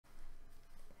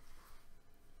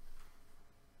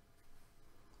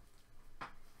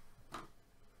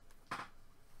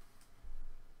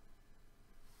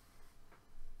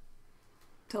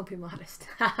Don't be modest.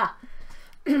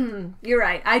 You're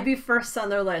right. I'd be first on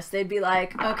their list. They'd be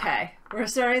like, okay, we're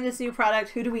starting this new product.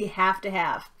 Who do we have to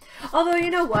have? Although,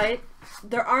 you know what?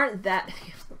 There aren't that...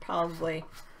 There probably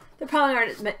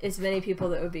aren't as many people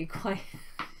that would be quite...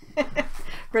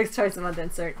 Briggs Twice a Month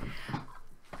insert.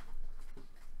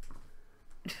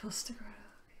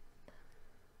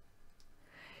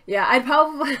 Yeah, I'd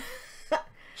probably...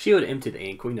 She would empty the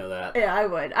ink. We know that. Yeah, I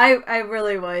would. I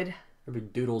really would. There'd be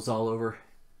doodles all over.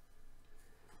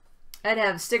 I'd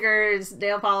have stickers,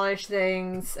 nail polish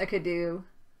things I could do.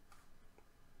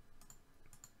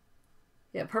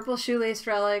 Yeah, purple shoelace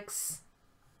relics.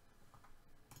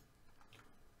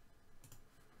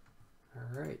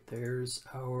 All right, there's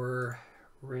our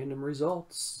random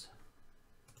results.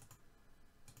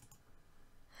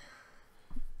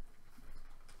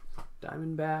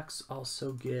 Diamondbacks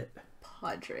also get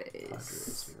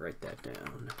Padres. Let me write that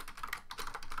down.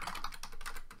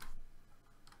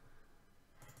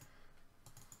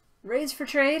 Rays for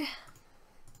trade.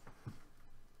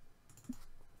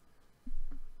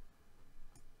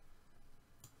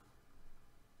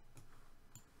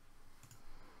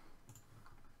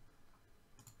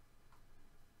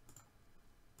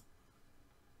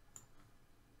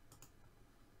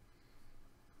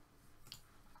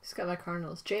 Just got my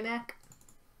Cardinals. J-Mac.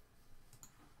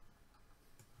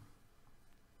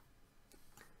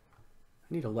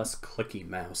 I need a less clicky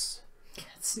mouse. Yeah,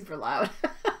 it's super loud.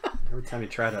 Every time you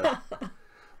try to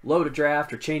load a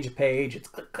draft or change a page, it's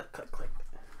click, click, click, click.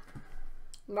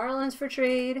 Marlins for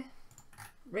trade.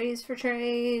 Rays for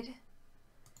trade.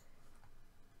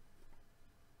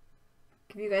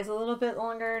 Give you guys a little bit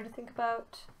longer to think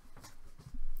about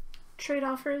trade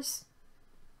offers.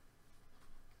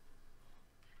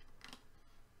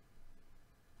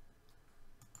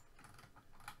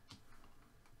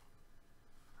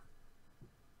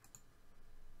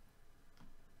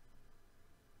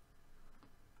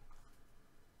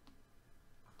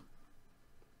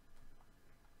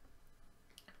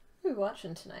 What are we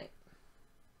watching tonight?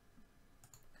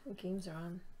 What games are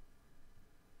on?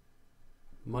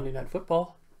 Monday Night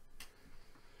Football.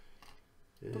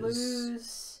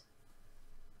 Blues.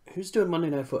 Who's doing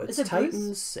Monday Night Football? It's Is it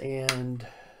Titans and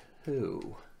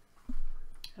who?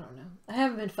 I don't know. I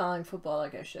haven't been following football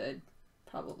like I should,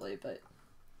 probably, but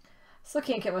still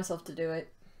can't get myself to do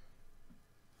it.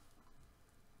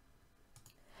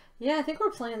 Yeah, I think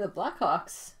we're playing the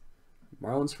Blackhawks.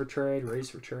 Marlins for trade, Rays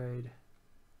for trade.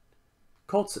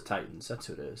 Colts at Titans, that's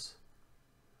who it is.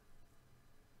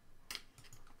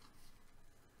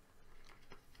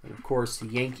 And of course, the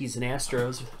Yankees and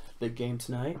Astros, big game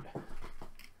tonight.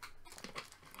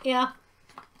 Yeah.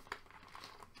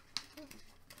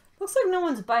 Looks like no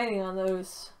one's biting on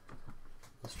those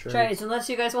trades, unless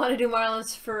you guys want to do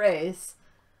Marlins for Rays.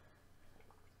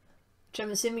 Which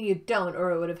I'm assuming you don't,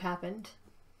 or it would have happened.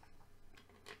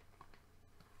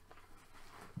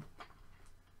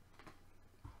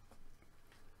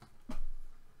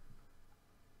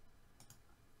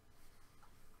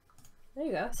 There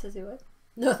you go. Says he would.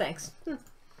 No thanks.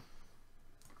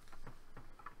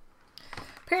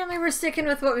 Apparently we're sticking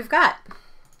with what we've got.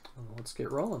 Well, let's get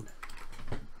rolling.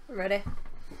 Ready?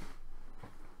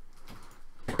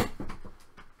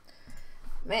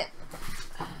 Man.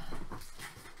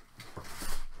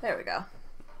 There we go.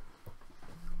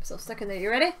 So stuck in there. You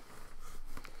ready?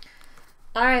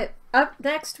 Alright. Up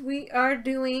next we are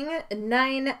doing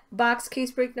 9-box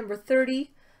case break number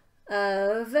 30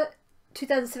 of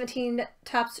 2017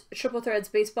 Topps Triple Threads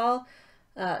Baseball.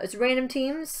 It's random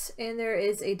teams, and there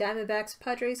is a Diamondbacks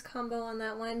Padres combo on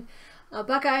that one.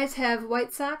 Buckeyes have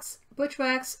White Sox,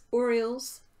 Bushwhacks,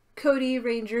 Orioles, Cody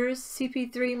Rangers,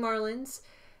 CP3 Marlins,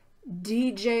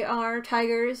 DJR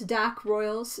Tigers, Doc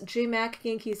Royals, J-Mac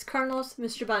Yankees Cardinals,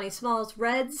 Mr. Bonnie Smalls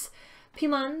Reds,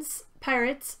 Pimons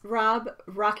Pirates, Rob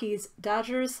Rockies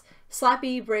Dodgers,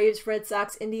 Slappy Braves Red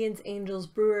Sox Indians Angels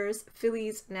Brewers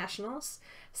Phillies Nationals,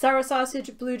 Sour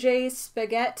Sausage Blue Jays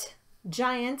Spaghetti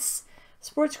Giants,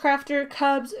 Sportscrafter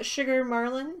Cubs Sugar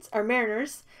Marlins or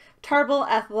Mariners, Tarble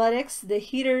Athletics The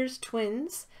Heaters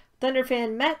Twins,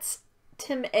 Thunderfan Mets,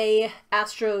 Tim A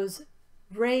Astros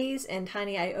Rays, and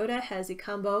Tiny Iota has a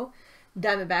combo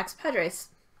Diamondbacks Padres.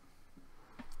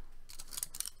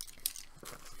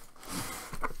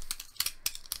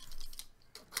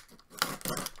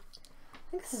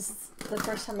 I think this is the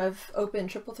first time I've opened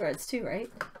triple threads too, right?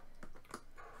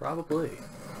 Probably.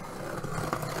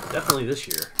 Definitely this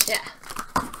year. Yeah.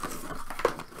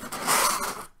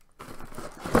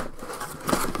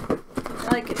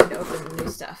 I like getting to open new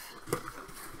stuff.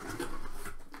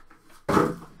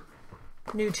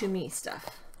 New to me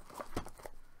stuff.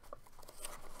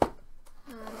 I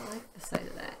don't like the sight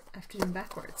of that. to do them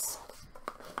backwards.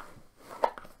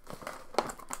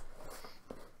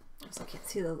 I can't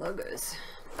see the logos.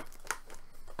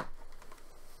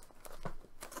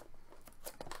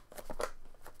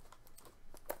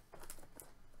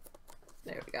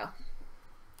 There we go. All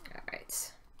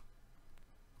right.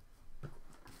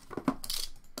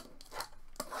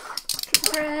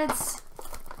 Triple threads.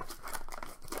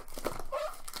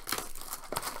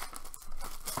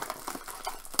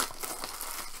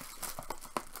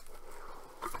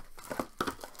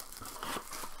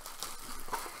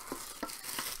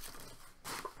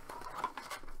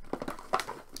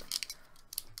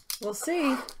 We'll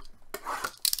see.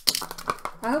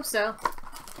 I hope so.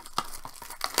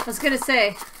 I was gonna say,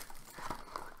 it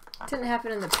didn't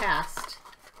happen in the past.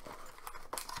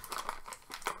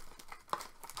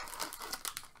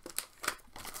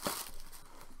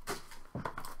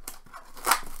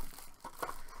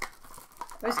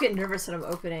 I always get nervous when I'm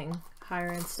opening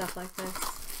higher end stuff like this.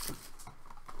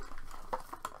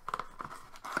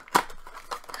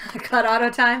 Cut auto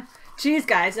time? Jeez,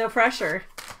 guys, no pressure.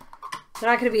 They're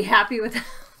not going to be happy with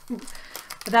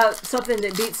without something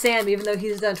that beats Sam, even though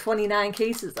he's done 29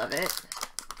 cases of it.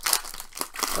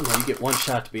 Oh no, you get one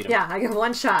shot to beat him. Yeah, I get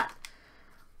one shot.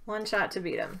 One shot to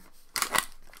beat him.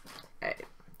 Alright,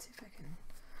 let's see if I can.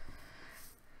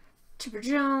 Chipper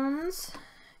Jones.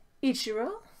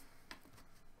 Ichiro.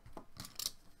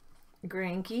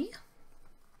 Granky.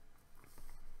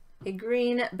 A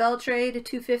green Beltrade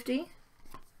 250.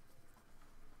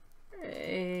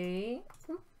 A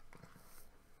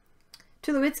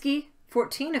Tulowitzki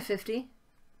 14 of 50.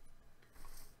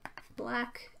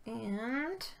 Black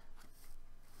and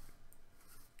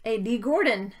a D.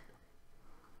 Gordon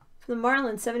for the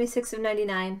Marlins 76 of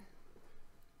 99.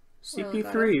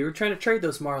 CP3, you were trying to trade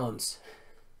those Marlins.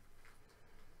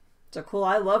 So cool.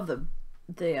 I love the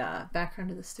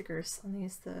background of the stickers on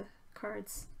the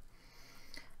cards.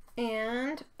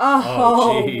 And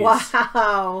oh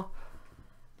wow,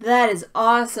 that is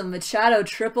awesome. Machado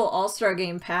triple All-Star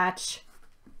Game patch,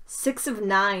 6 of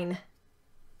 9.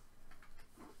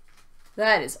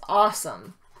 That is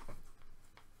awesome.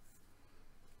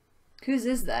 Whose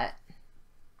is that?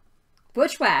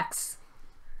 Bushwhacks.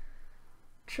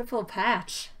 Triple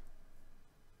patch.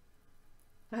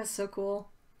 That's so cool.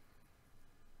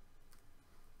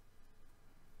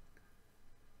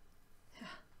 Yeah.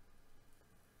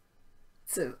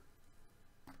 It's an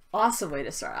awesome way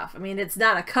to start off. I mean, it's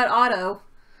not a cut auto.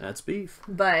 That's beef.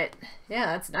 But, yeah,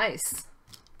 that's nice.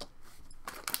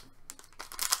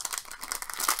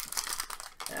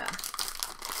 Yeah.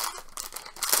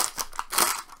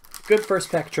 Good first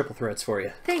pack of triple threads for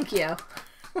you. Thank you.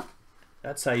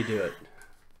 That's how you do it.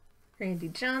 Randy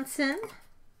Johnson.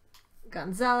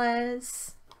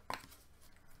 Gonzalez.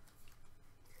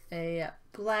 A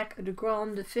black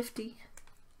DeGrom to 50.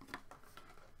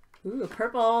 Ooh, a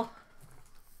purple.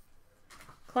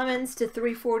 Clemens to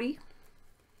 340.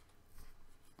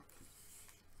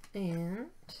 And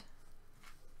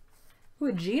ooh,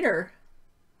 a Jeter.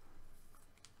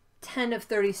 10 of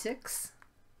 36.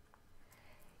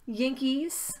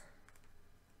 Yankees.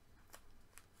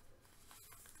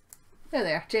 There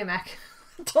they are, J-Mac.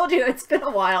 Told you, it's been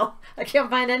a while. I can't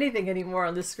find anything anymore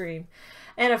on the screen.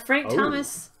 And a Frank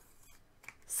Thomas,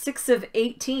 6 of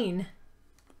 18.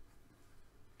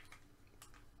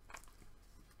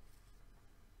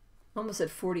 Almost at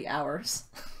 40 hours.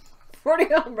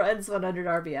 40 home runs, 100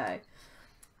 RBI.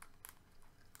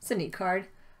 It's a neat card.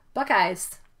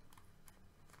 Buckeyes.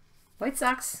 White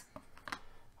Sox.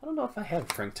 I don't know if I have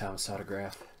a Frank Thomas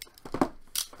autograph.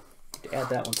 Add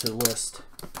that one to the list.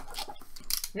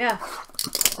 Yeah.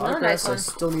 Another Autographs nice one. I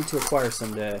still need to acquire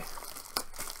someday.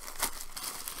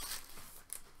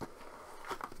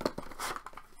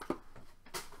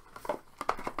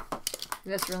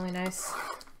 That's really nice.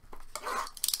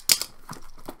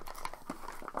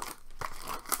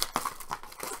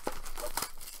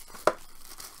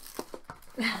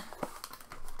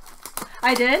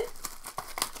 I did?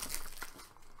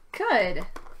 Good.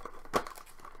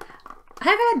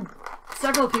 I've had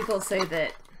several people say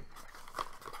that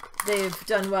they've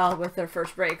done well with their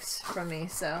first breaks from me,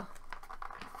 so.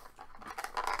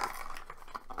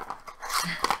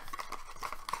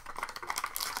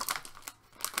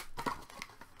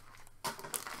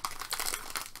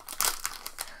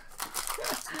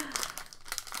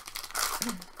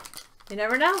 You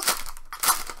never know.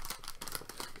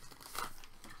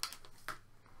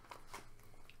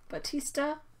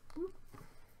 Batista.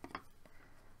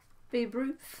 Babe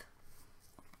Ruth.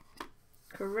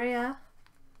 Correa.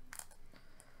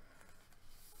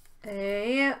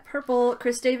 A purple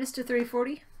Chris Davis to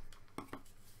 340.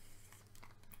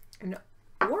 An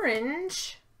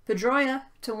orange, Pedroia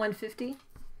to 150.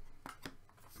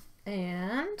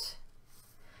 And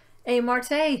a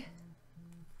Marte,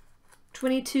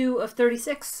 22 of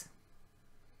 36.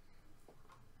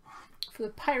 For the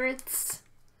Pirates,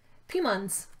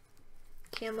 Pimons,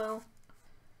 camo,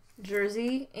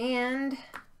 jersey, and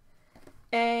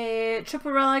a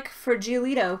triple relic for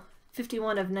Giolito,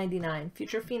 51 of 99,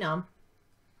 future phenom.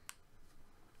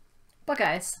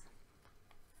 Buckeyes.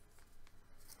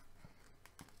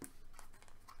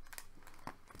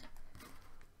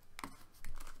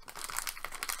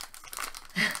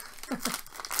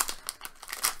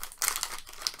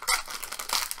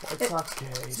 White Sox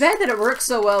case. It's bad that it works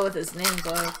so well with his name,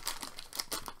 though.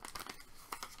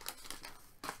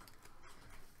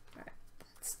 Alright,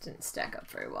 this didn't stack up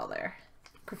very well there.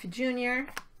 Griffey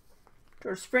Jr.,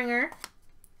 George Springer,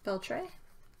 Beltre,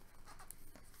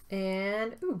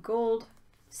 and gold,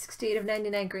 68 of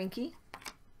 99 Greinke.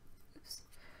 Oops.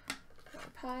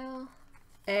 Pile.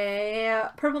 A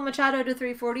purple Machado to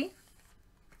 340.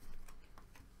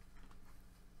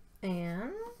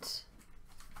 And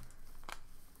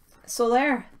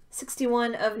Soler,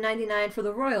 61 of 99 for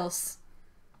the Royals.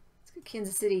 Let's go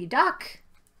Kansas City. Doc.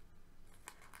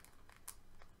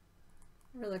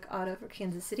 Relic auto for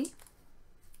Kansas City.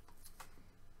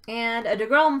 And a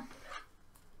DeGrom,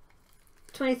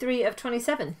 23 of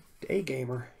 27. Day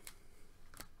gamer.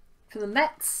 For the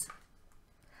Mets.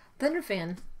 Thunder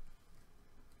fan.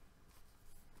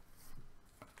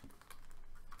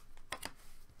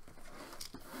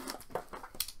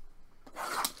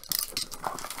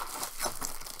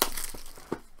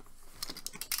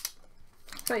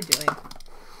 What am I doing?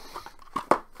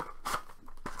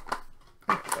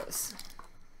 There it goes.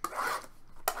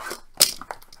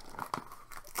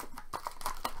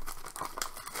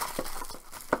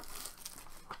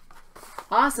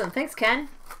 Awesome. Thanks, Ken.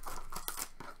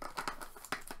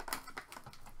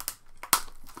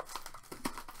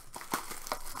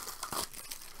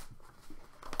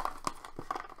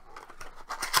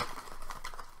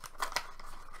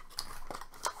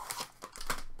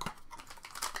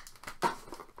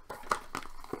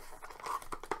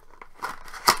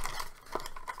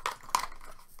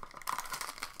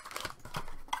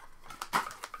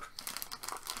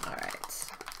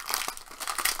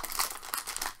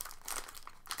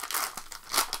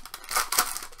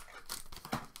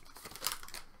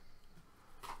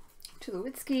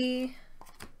 Tulowitzki,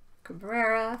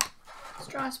 Cabrera,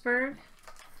 Strasburg,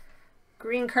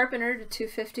 Green Carpenter to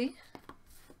 250,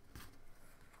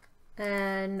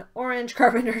 and Orange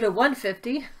Carpenter to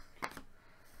 150,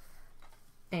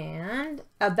 and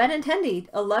a Benintendi,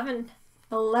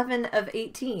 11 of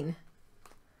 18.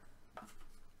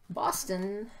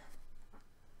 Boston,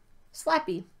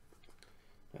 Slappy.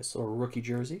 Nice little rookie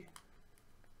jersey.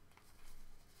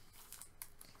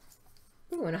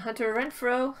 Ooh, and a Hunter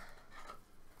Renfroe.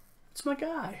 It's my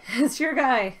guy. It's your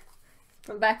guy.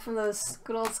 From back from those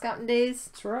good old scouting days.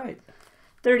 That's right.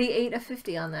 38 of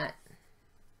 50 on that.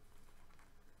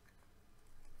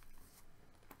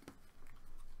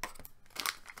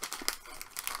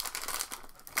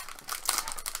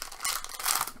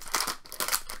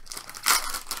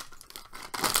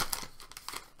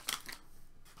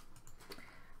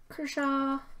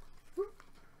 Kershaw.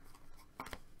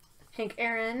 Hank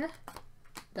Aaron.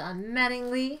 Don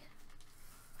Mattingly.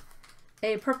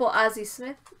 A purple Ozzie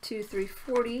Smith to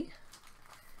 340.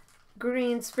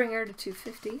 Green Springer to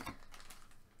 250.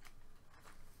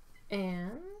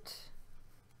 And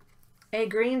a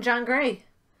green John Gray.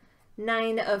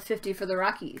 9 of 50 for the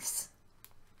Rockies.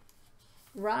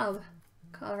 Rob,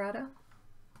 Colorado.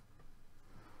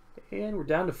 And we're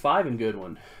down to 5 in good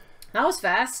one. That was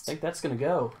fast. I think that's going to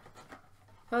go.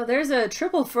 Oh, there's a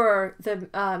triple for the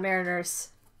Mariners.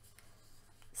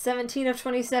 17 of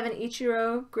 27,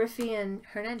 Ichiro, Griffey, and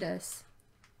Hernandez.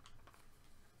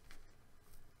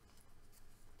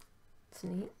 It's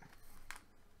neat.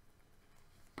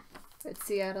 It's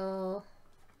Seattle.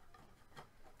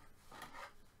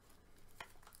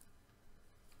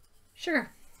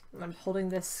 Sure. I'm holding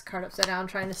this card upside down,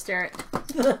 trying to stare at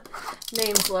the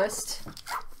names list.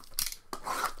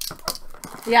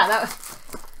 Yeah, that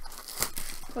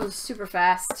was super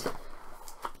fast.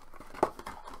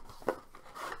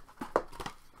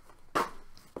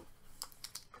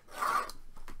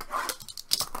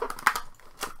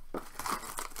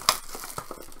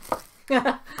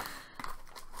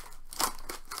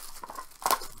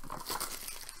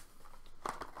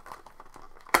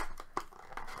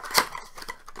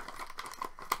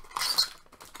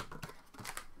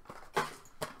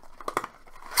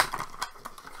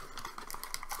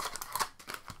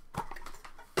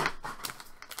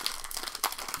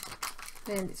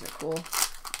 Man, these are cool.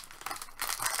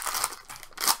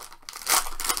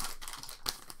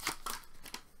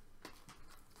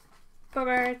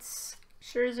 Bogarts,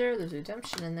 Scherzer, there's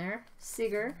redemption in there.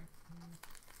 Seager.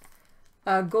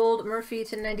 Gold Murphy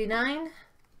to 99.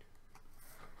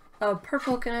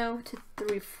 Purple Cano to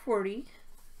 340.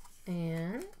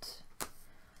 And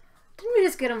didn't we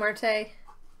just get a Marte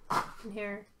in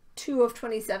here? 2 of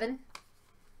 27.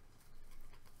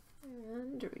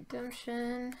 And a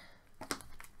redemption.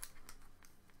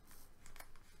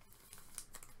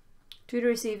 2 to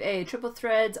receive a triple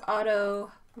threads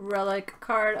auto relic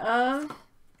card of...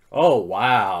 Oh,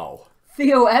 wow.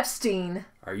 Theo Epstein.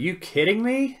 Are you kidding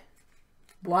me?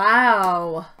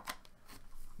 Wow.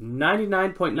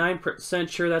 99.9%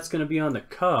 sure that's going to be on the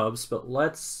Cubs, but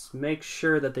let's make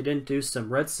sure that they didn't do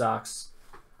some Red Sox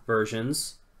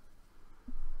versions.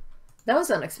 That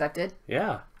was unexpected.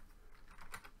 Yeah.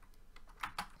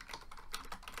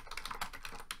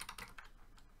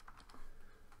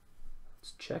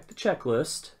 Let's check the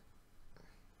checklist.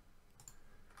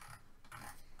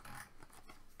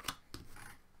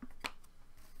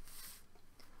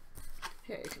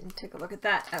 Here, you can take a look at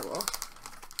that. I will.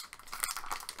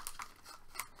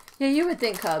 Yeah, you would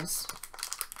think Cubs.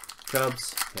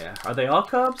 Cubs, yeah. Are they all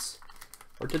Cubs?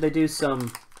 Or did they do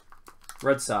some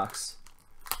Red Sox?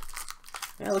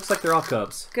 Yeah, it looks like they're all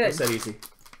Cubs. Good. Makes that easy.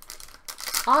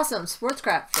 Awesome. Sports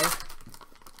crap, Dave.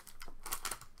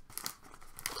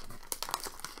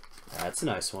 That's a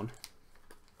nice one.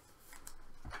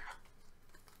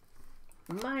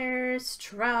 Myers,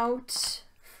 Trout,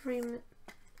 Freeman,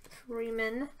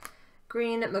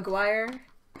 Green, McGuire,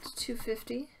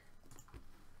 250.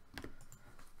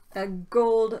 A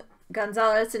gold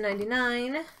Gonzalez to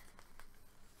 99.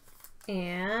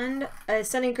 And a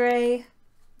Sonny Gray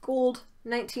gold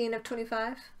 19 of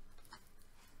 25.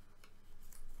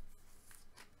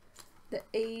 The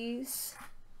A's,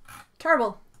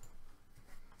 Tarble.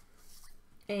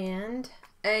 And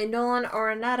a Nolan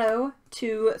Arenado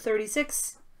to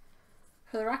 36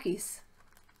 for the Rockies.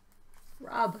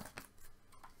 Rob.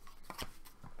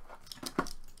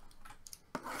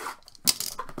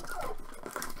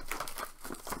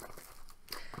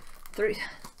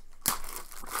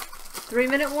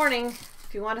 Three-minute warning if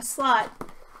you want a slot.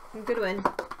 Good win.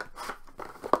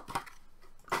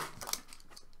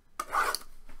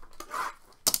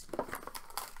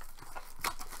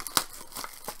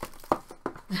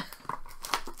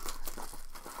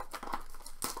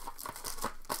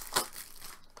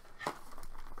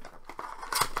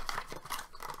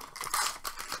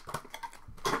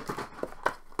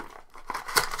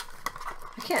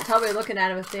 I can't tell by looking at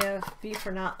them if they have beef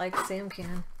or not, like Sam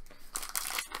can.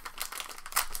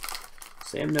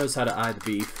 Sam knows how to eye the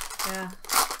beef. Yeah.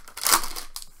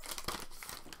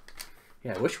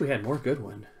 Yeah, I wish we had more good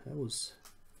one. That was...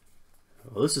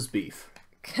 Well, this is beef.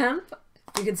 Kemp,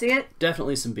 you can see it?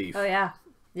 Definitely some beef. Oh, yeah.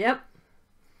 Yep.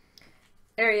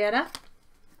 Arrieta.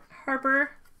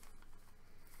 Harper.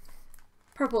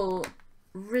 Purple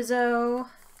Rizzo.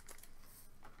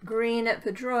 Green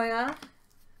Pedroia.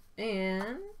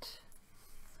 And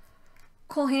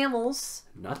Cole Hamels.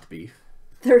 Not the beef.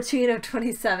 13 of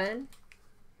 27.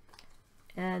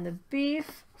 And the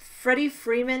beef, Freddie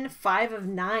Freeman, 5 of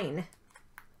 9.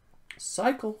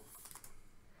 Cycle.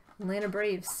 Atlanta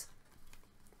Braves.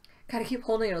 Gotta keep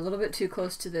holding it a little bit too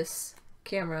close to this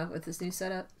camera with this new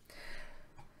setup.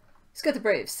 Let's go with the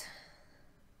Braves.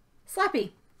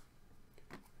 Slappy.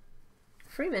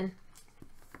 Freeman.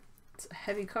 It's a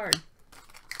heavy card.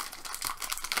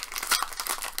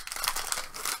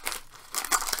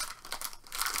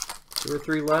 Two or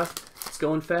three left. It's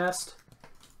going fast.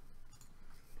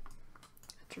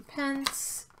 Hunter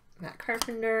Pence. Matt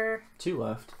Carpenter. 2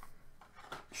 left.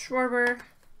 Schwarber.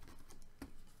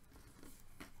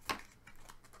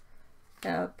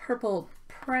 Purple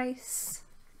Price.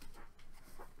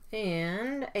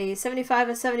 And a 75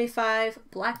 of 75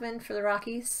 Blackman for the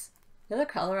Rockies. Another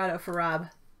Colorado for Rob.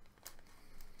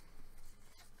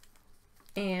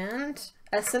 And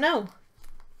SNO.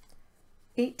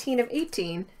 18 of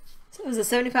 18. So it was a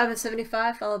 75 of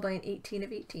 75 followed by an 18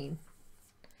 of 18.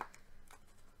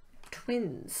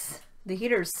 Twins. The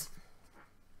Heaters.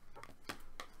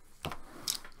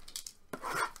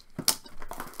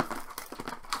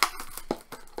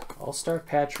 All-Star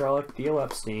Patrollic, Theo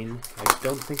Epstein. I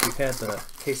don't think we've had the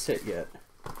case hit yet.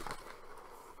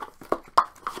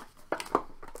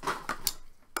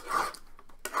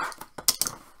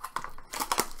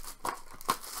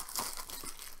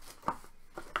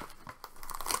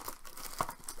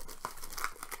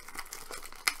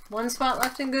 One spot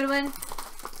left in Goodwin.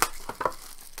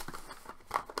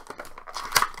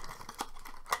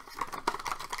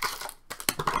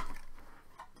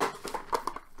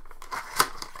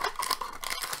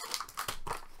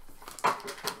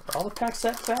 All the packs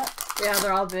that fat? Yeah,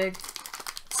 they're all big.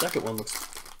 Second one looks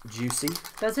juicy.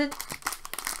 Does it?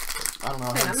 I don't know.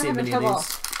 I Man, haven't seen many of trouble.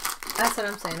 these. That's what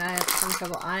I'm saying. I have some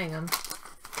trouble eyeing them.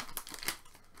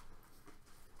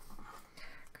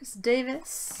 Chris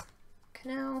Davis.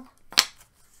 Cano.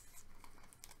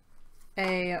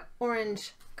 A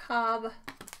orange Cobb.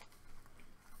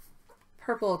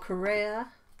 Purple Correa.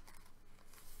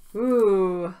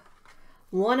 Ooh.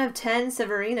 1 of 10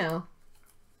 Severino.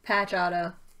 Patch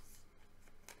auto.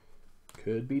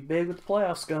 Could be big with the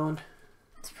playoffs going.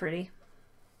 It's pretty.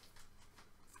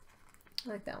 I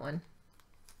like that one.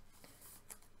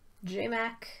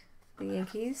 J-Mac, the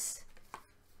Yankees.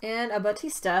 And a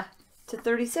Bautista to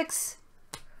 36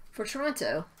 for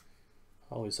Toronto.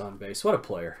 Always on base. What a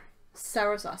player.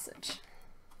 Sour sausage.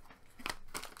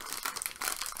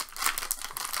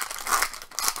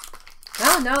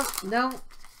 Oh, no.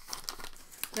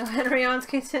 No Henry Owens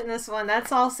case hit in this one.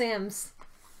 That's all Sam's.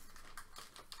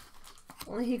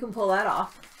 Only he can pull that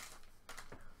off.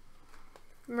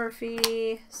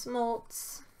 Murphy,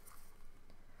 Smoltz,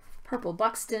 purple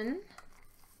Buxton,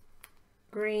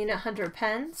 green Hunter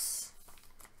Pence,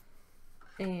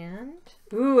 and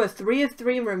ooh, a 3 of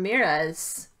 3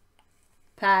 Ramirez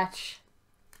patch.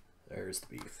 There's the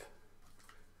beef.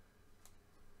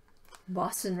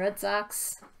 Boston Red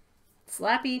Sox,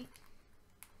 Slappy.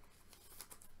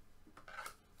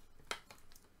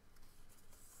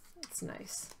 That's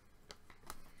nice.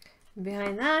 And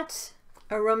behind that,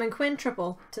 a Roman Quinn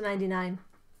triple to 99.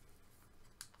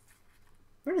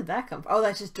 Where did that come from? Oh,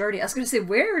 that's just dirty. I was going to say,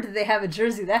 where did they have a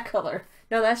jersey that color?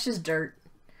 No, that's just dirt.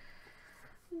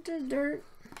 Dirt.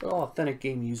 Oh, authentic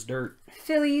game used dirt.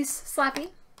 Phillies, Slappy.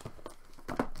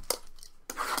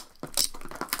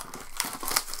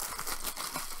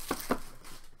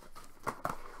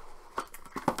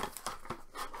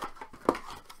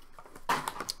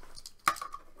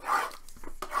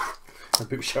 A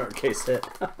Bouchard case hit.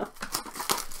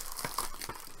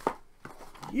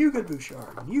 You good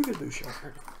Bouchard. You good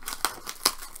Bouchard.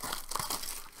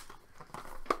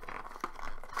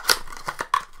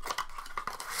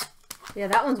 Yeah,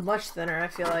 that one's much thinner, I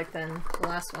feel like, than the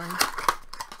last one.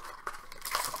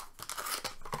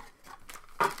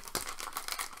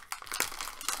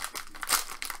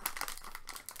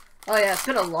 Oh yeah, it's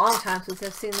been a long time since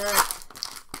I've seen that.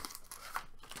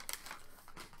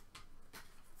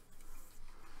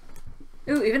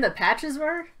 Ooh, even the patches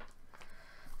were?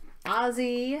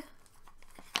 Ozzy,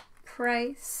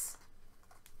 Price,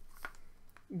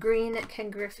 green Ken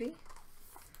Griffey,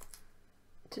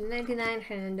 to 99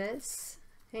 Hernandez,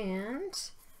 and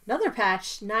another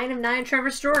patch, 9 of 9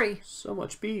 Trevor Story. So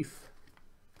much beef.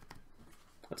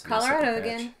 That's a Colorado nice patch.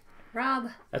 again. Rob.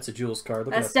 That's a Jules card.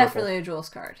 Look That's at that definitely a Jules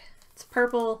card. It's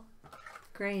purple,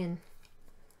 gray, and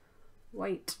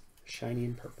white. Shiny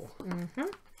and purple. Mm-hmm.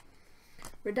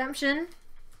 Redemption.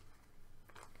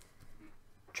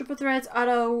 Triple Threads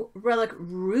Auto Relic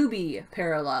Ruby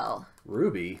Parallel.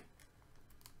 Ruby.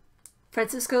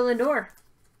 Francisco Lindor.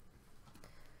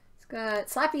 It's got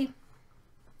Slappy.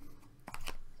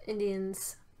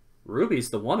 Indians. Ruby's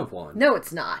the 1 of 1. No,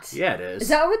 it's not. Yeah, it is. Is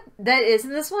that what that is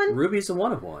in this one? Ruby's a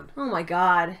 1 of 1. Oh my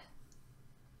god.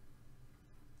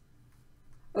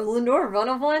 Oh, Lindor 1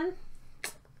 of 1?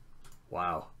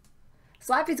 Wow.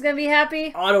 Slappy's gonna be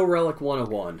happy. Auto Relic 1 of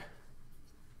 1.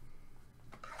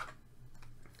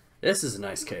 This is a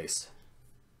nice case.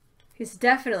 He's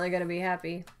definitely gonna be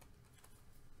happy.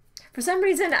 For some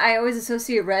reason, I always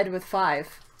associate red with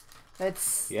 5.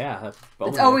 It's Yeah.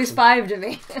 it's always 5 to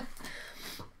me.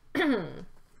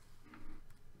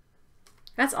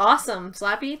 That's awesome,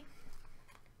 Slappy.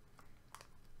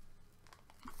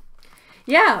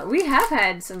 Yeah, we have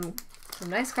had some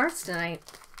nice cards tonight.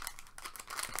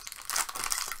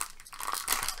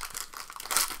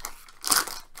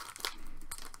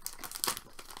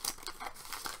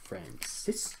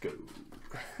 Francisco.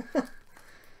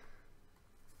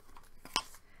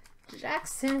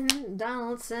 Jackson,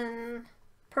 Donaldson,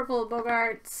 purple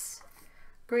Bogarts,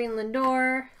 green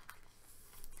Lindor,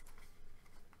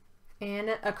 and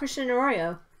a Christian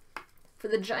Arroyo for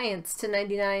the Giants to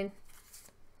 99.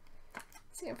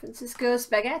 San Francisco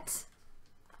Spaghetti.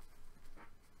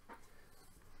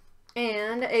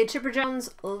 And a Chipper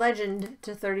Jones Legend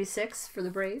to 36 for the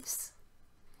Braves.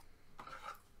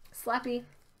 Slappy.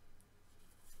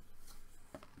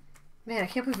 Man, I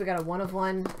can't believe we got a 1 of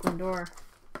 1 Lindor.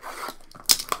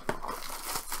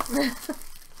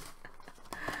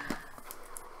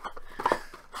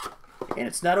 And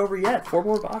it's not over yet. 4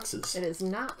 more boxes. It is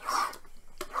not.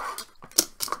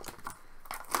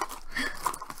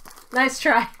 Nice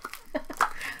try.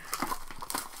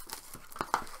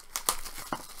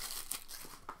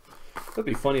 It would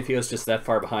be funny if he was just that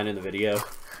far behind in the video.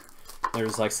 There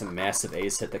was like some massive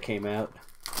ace hit that came out.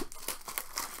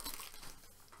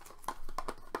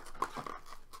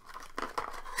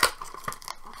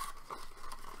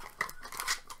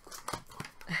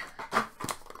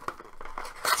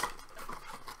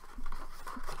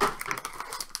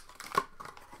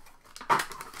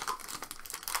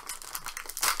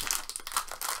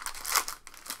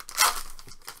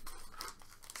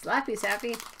 Slappy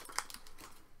Sappy.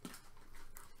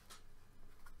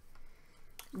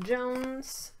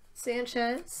 Jones,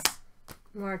 Sanchez,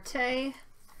 Marte,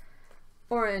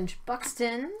 Orange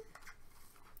Buxton,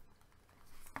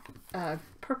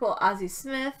 Purple Ozzie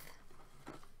Smith,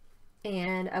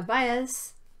 and a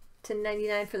Baez to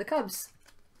 99 for the Cubs.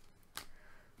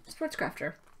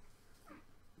 Sportscrafter.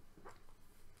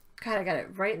 God, I got it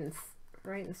right in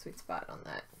the sweet spot on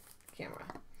that camera.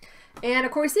 And a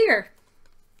Corey Seager.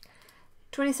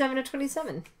 27 to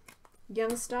 27.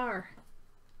 Young Star.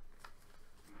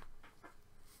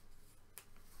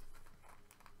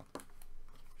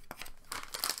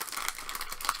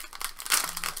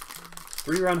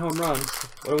 Three-run home run.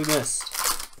 What do we miss?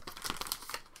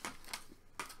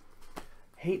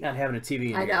 Hate not having a TV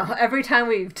in I here. know. Every time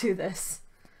we do this.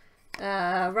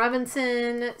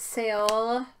 Robinson,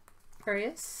 Sale,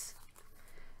 Urias.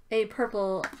 A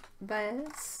purple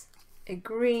Baez. A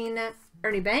green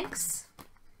Ernie Banks.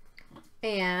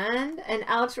 And an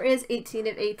Alex Reyes 18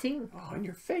 of 18. Oh, in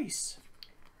your face.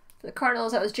 For the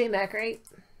Cardinals, that was J-Mac, right?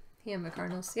 Yeah, my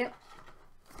Cardinals. Yep.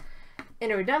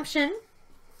 In a redemption.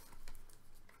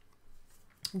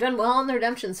 Done well on the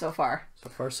redemption so far. So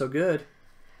far, so good.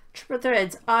 Triple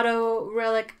Threads Auto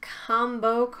Relic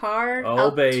Combo Card.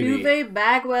 Oh, baby. Altuve,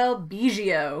 Bagwell,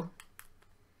 Biggio.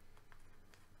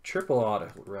 Triple auto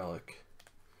relic.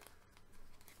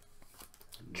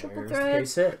 Triple There's the Thread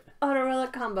base hit. Auto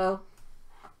Relic Combo.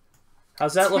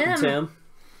 How's that looking, Tim?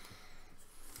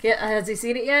 Has he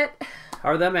seen it yet? How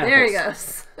are them apples? There he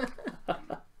goes.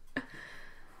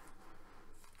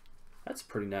 That's a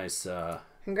pretty nice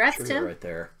Congrats, trigger Tim. right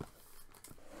there.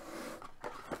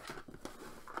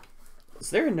 Is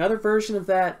there another version of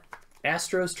that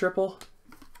Astros triple?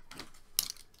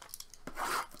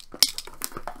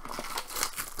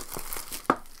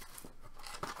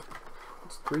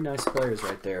 It's three nice players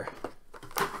right there.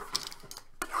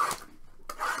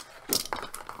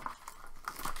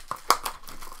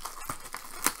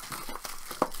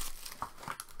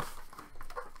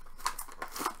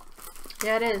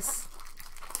 Yeah, it is.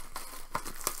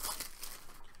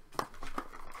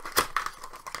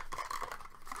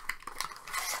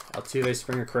 Altuve,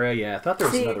 Springer, Correa. Yeah, I thought there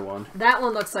was another one. That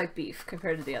one looks like beef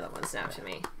compared to the other ones now to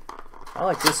me. I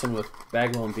like this one with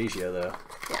Bagwell and Biggio, though.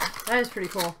 Yeah, that is pretty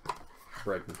cool.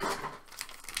 Bregman.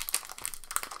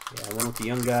 Yeah, one with the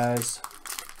young guys.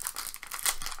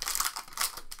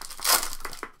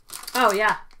 Oh,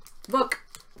 yeah. Book.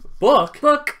 Book?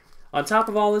 Book. On top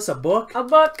of all this, a book? A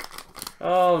book.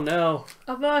 Oh, no.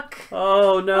 A book.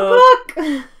 Oh, no. A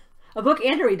book. A book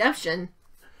and a redemption.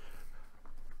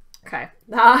 Okay.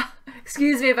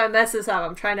 Excuse me if I mess this up.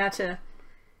 I'm trying not to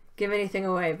give anything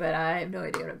away, but I have no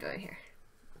idea what I'm doing here.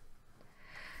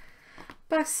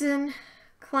 Buxton,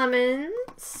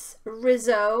 Clemens,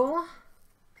 Rizzo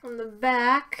from the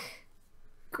back,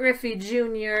 Griffey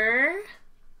Jr.,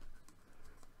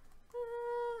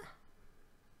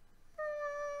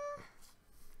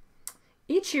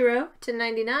 Ichiro to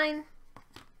 99.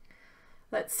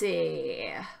 Let's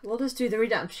see. We'll just do the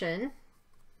redemption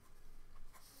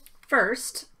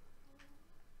first,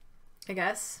 I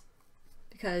guess,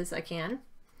 because I can,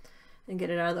 and get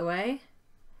it out of the way.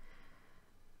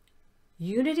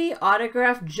 Unity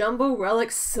Autograph Jumbo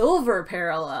Relic Silver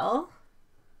Parallel.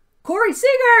 Corey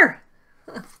Seager!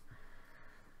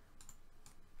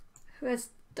 Who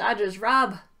has Dodgers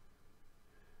Rob?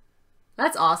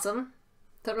 That's awesome.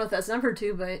 Don't know if that's number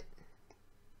 2, but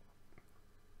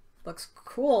looks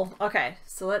cool. Okay,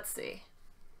 so let's see.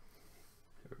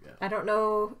 Here we go. I don't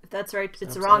know if that's right. It's the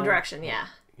Upside wrong down. direction, yeah.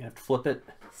 You have to flip it.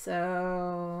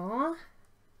 So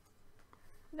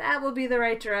that will be the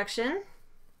right direction.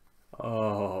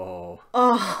 Oh.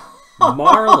 Oh.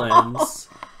 Marlins.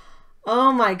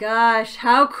 Oh my gosh.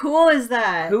 How cool is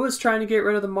that? Who was trying to get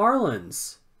rid of the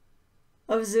Marlins?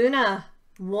 Ozuna.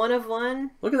 1 of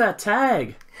 1. Look at that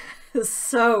tag.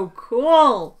 So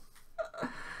cool.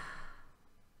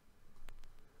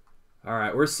 All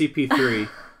right, where's CP3?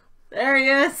 There he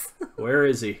is. Where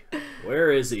is he?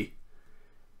 Where is he?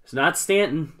 It's not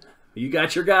Stanton. You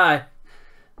got your guy.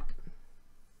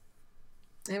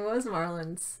 It was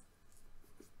Marlins.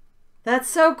 That's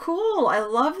so cool. I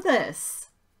love this.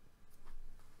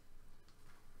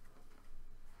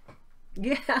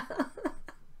 Yeah.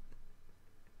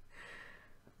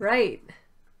 Right.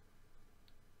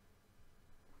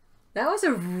 That was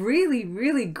a really,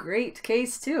 really great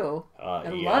case, too. I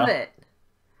love it.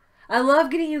 I love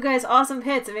getting you guys awesome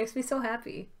hits. It makes me so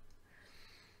happy.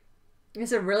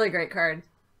 It's a really great card.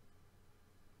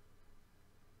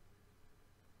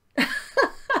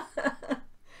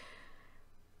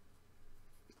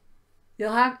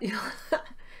 You'll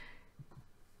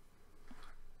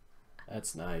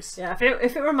That's nice. Yeah,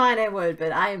 if it were mine, I would,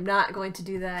 but I am not going to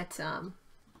do that to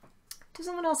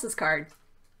someone else's card.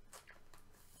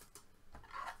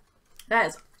 That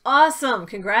is awesome.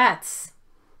 Congrats.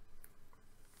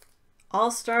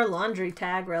 All-Star Laundry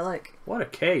Tag Relic. What a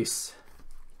case.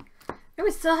 And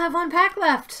we still have one pack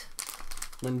left.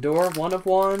 Lindor,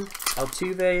 1/1.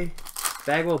 Altuve,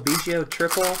 Bagwell, Biggio,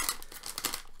 triple.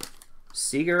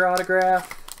 Seager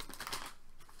autograph.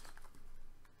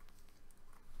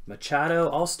 Machado,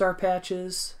 All-Star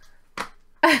patches.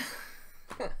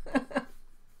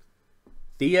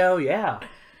 Theo, yeah.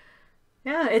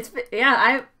 Yeah,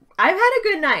 I've had a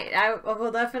good night. I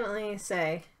will definitely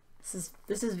say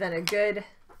this has been a good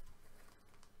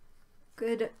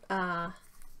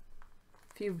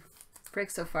few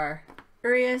breaks so far.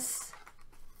 Urias,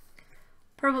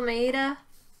 Purple Maeda,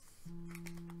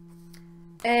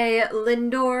 a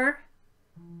Lindor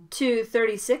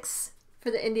 236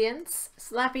 for the Indians,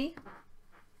 Slappy,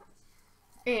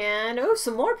 and oh,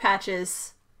 some more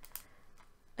patches.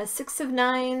 A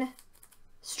 6/9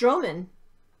 Stroman.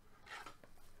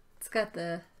 It's got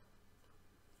the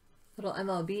little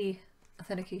MLB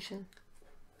authentication.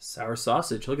 Sour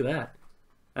sausage, look at that.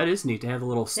 That is neat to have a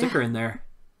little sticker in there.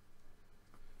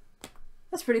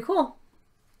 That's pretty cool.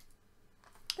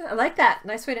 I like that.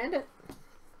 Nice way to end it.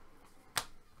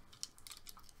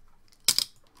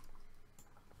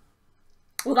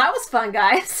 Well, that was fun,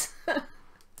 guys.